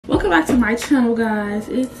Welcome back to my channel, guys.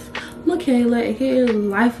 It's Makayla, aka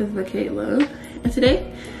Life with Makayla, and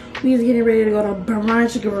today we is getting ready to go to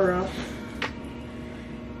brunch, girl.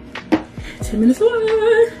 10 minutes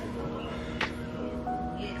away.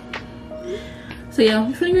 So yeah,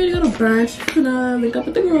 we're finna ready to go to brunch. We're gonna link up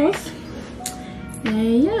with the girls,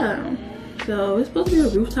 and yeah. So it's supposed to be a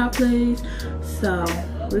rooftop place. So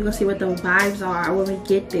we're gonna see what the vibes are when we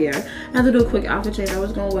get there. I have to do a quick outfit change. I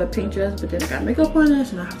was gonna wear a pink dress, but then I got makeup on it,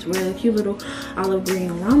 so I have to wear a cute little olive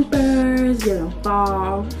green rompers, get them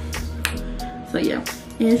fall. So yeah,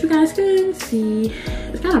 and as you guys can see,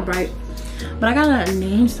 it's kind of bright, but I got a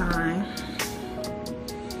name sign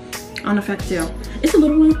on the fact still. It's a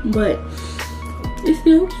little one, but it's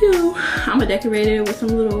still cute. I'm gonna decorate it with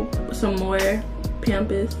some more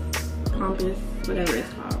pompous, whatever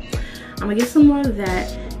it's called. I'm gonna get some more of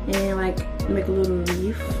that and like make a little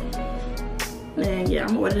leaf. And yeah, I'm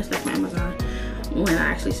gonna order this stuff from Amazon when I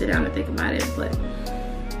actually sit down and think about it. But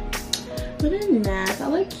other than that, I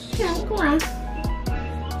like camera.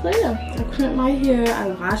 So yeah, I crimped my hair. I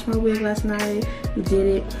washed my wig last night, did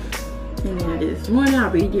it, and then I did this morning. I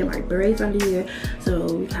redid my braids under here, so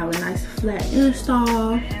we have a nice flat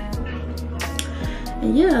install.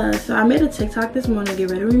 And yeah, so I made a TikTok this morning, get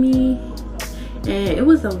ready with me, and it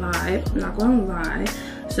was a vibe, I'm not gonna lie.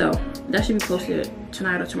 So that should be posted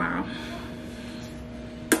tonight or tomorrow.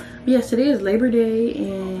 But yes, today is Labor Day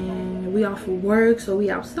and we off of work, so we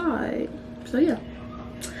outside. So yeah,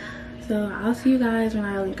 so I'll see you guys when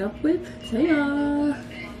I link up with Taya.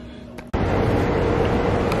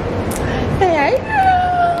 Hey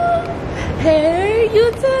girl, hey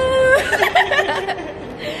YouTube.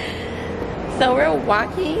 So we're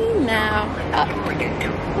walking now.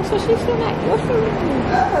 That's what she's doing. What's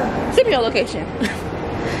the send me your location.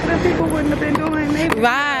 What people wouldn't have been doing, maybe.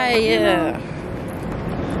 Right, yeah.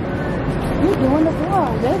 You're doing the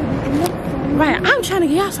vlog, baby. Right, I'm trying to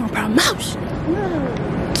get y'all some promotion.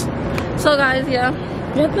 Yeah. So guys, yeah,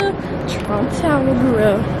 we're at the Trump Tower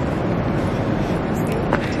Grill.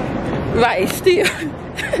 Right, still.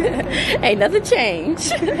 Ain't nothing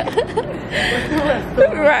changed.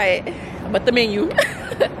 Right. But the menu.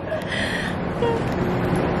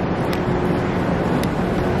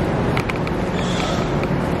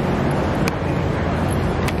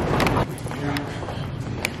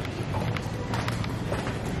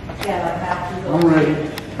 I'm ready.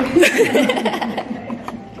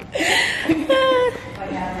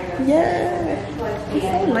 Yeah. It's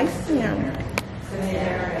so nice here.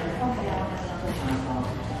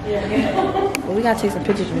 Well, we gotta take some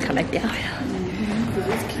pictures when we come back down.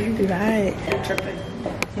 It's cute. Right.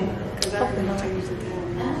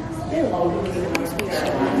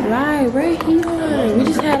 Right, right here. We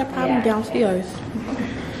just had a problem downstairs.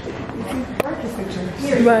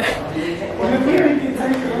 Right.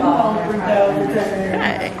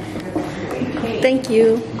 Right. Thank you.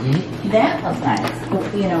 That was nice.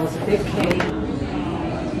 You know, it was a big cake.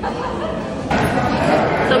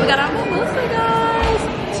 So we got our mimosa, guys.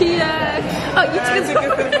 Cheers. Oh, you took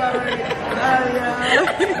it already.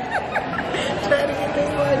 Trying to get this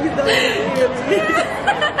one, you know it.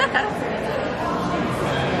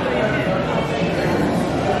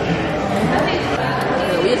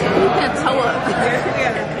 We can tow up.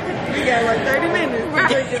 We got like 30 minutes to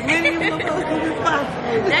drink as many mimosas as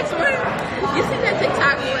possible. Next one, you see that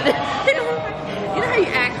TikTok one? You know how you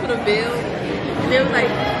ask for the bill? And they was like,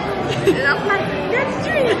 and I'm like, next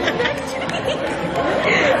street.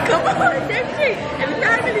 Come on, next street. Every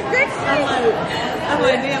time it is next street. I'm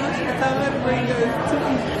like, damn, I'm trying to tell her to bring us 2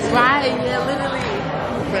 pieces. Right, yeah, literally.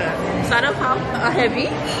 Start up heavy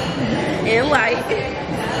and light.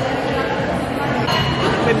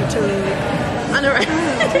 In the tub. On the right.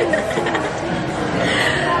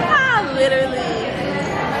 Literally.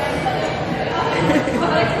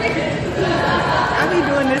 I be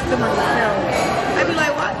doing this to myself. I be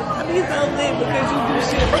like, why? I be so lit because you do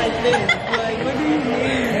shit like this. Like, what do you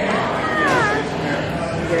mean?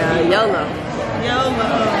 Yeah, YOLO. YOLO.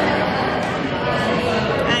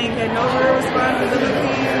 I ain't got no real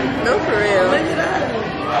responsibility. No, for real. Look it up.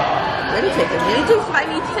 Let me take a mini juice. I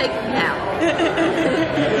need to take now.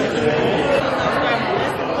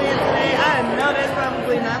 I know that's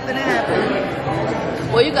probably not gonna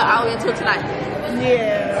happen. Well, you got all the way until tonight.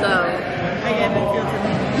 Yeah. So I got no filter.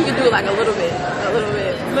 you can do it like a little bit.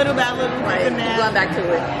 Little by little. Right. Going back to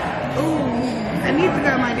it. Ooh. I need to go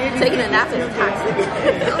to my daddy. Taking a nap is toxic.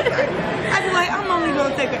 I be like, I'm only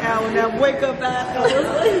gonna take an hour now. Wake up afterwards.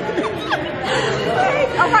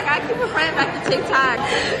 Oh my God, I keep referring back to TikTok.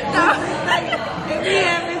 No. We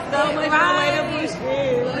having so much relatable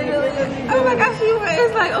shit. Oh my gosh, she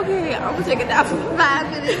was like, okay, I'm gonna take it down for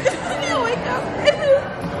 5 minutes. And wake up.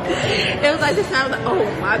 It was like this time, I was like, oh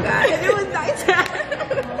my god. And it was nighttime.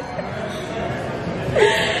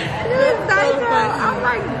 It was nighttime. I'm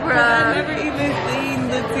like, bruh. I've never even seen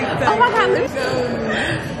the TikTok. Oh my god, let's go.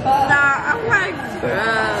 Nah, I'm like,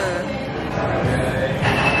 bruh.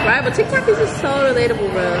 Right, but TikTok is just so relatable,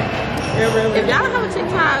 bro. Really if y'all don't have a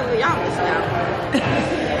TikTok, y'all missing out.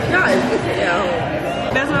 Y'all is missing out.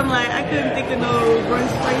 That's why I'm like, I couldn't think of no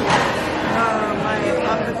brunch place like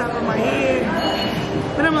off the top of my head.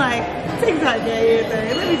 But I'm like, TikTok got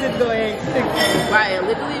everything. Let me just go ahead and TikTok. Right,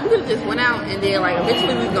 literally, we could have just went out and then like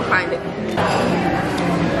eventually we was gonna find it.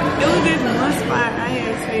 It was this one spot I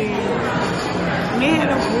had seen. And they had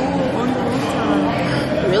a pool on the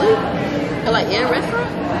rooftop. Really? Like in a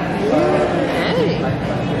restaurant? Hey.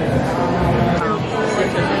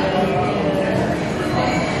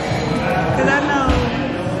 Cause I know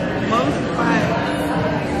most spots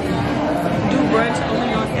do brunch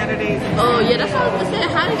only on Saturdays. Oh yeah, that's what I was gonna say.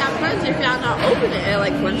 How they got brunch if y'all not open it at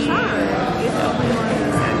like brunch time? It's only on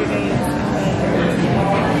Saturdays.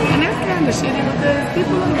 And that's kind of shitty because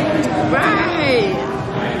people want brunch. Right.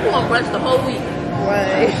 You want brunch the whole week.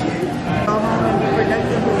 Right. Go home and be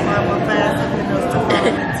productive before I'm gonna fast something else to fall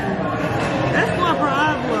into. That's my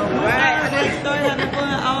problem. Right. I just start having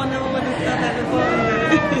fun. I don't know when to stop having fun.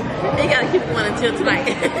 You gotta keep going until tonight.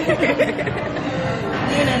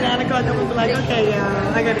 Then at 9 o'clock, I'm gonna be like, okay,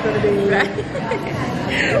 y'all, I gotta go to bed. Right.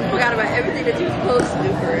 Forgot about everything that you were supposed to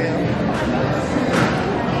do for real.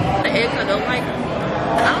 The eggs I don't like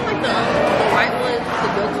the white ones, the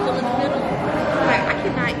yolk still in the middle. Like, I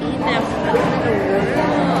cannot eat them for nothing in the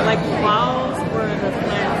world. Like balls or the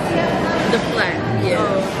flat? The flat, yeah.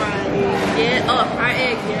 Oh, fried egg. Yeah, oh, a fried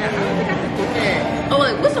egg, yeah. I don't think I can do that. Oh,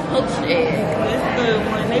 like, what's a poached egg? That's the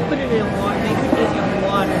one. They put it in water. They cook it in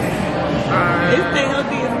water. It's the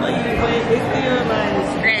healthiest for you, but it's still like...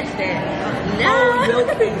 Scratch that. No. Oh,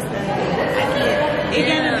 milk-based thing. I can't. It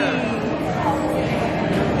gotta be...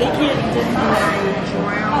 It can't just be like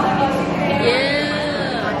drowned.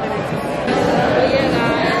 Yeah. But yeah,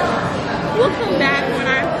 guys. We'll come back when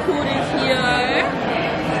our food is here.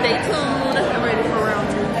 Stay tuned. I'm ready for round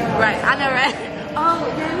 2. Right, I know, right? Oh,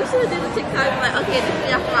 yeah, we should have did a TikTok. Like, okay, this is me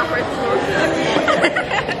after my first mimosa.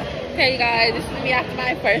 Okay, guys, this is me after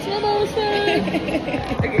my first mimosa.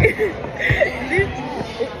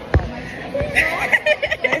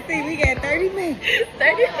 Let's see, we got 30 minutes.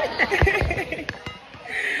 30 minutes.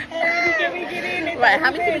 How many can we get in? Right, how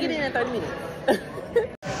many can we get in 30 minutes?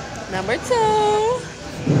 Number 2.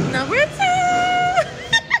 Number 2.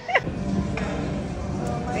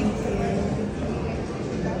 Thank you.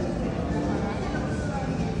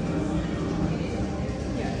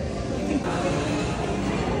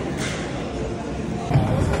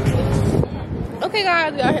 Okay,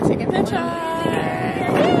 guys, we are here taking pictures.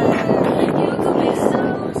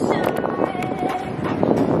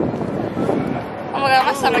 Oh my god,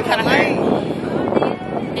 my stomach kind of hurt.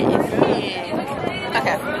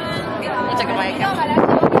 Okay, I'll take a bite.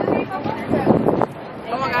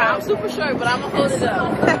 Oh my god, I'm super short, but I'm gonna hold it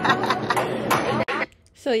up.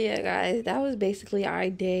 So yeah, guys, that was basically our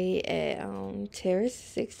day at Terrace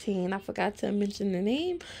 16. I forgot to mention the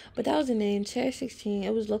name, but that was the name, Terrace 16.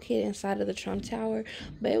 It was located inside of the Trump Tower,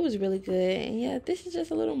 but it was really good. And yeah, this is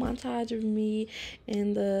just a little montage of me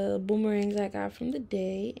and the boomerangs I got from the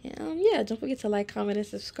day. And yeah, don't forget to like, comment, and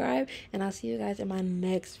subscribe, and I'll see you guys in my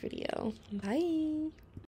next video. Bye.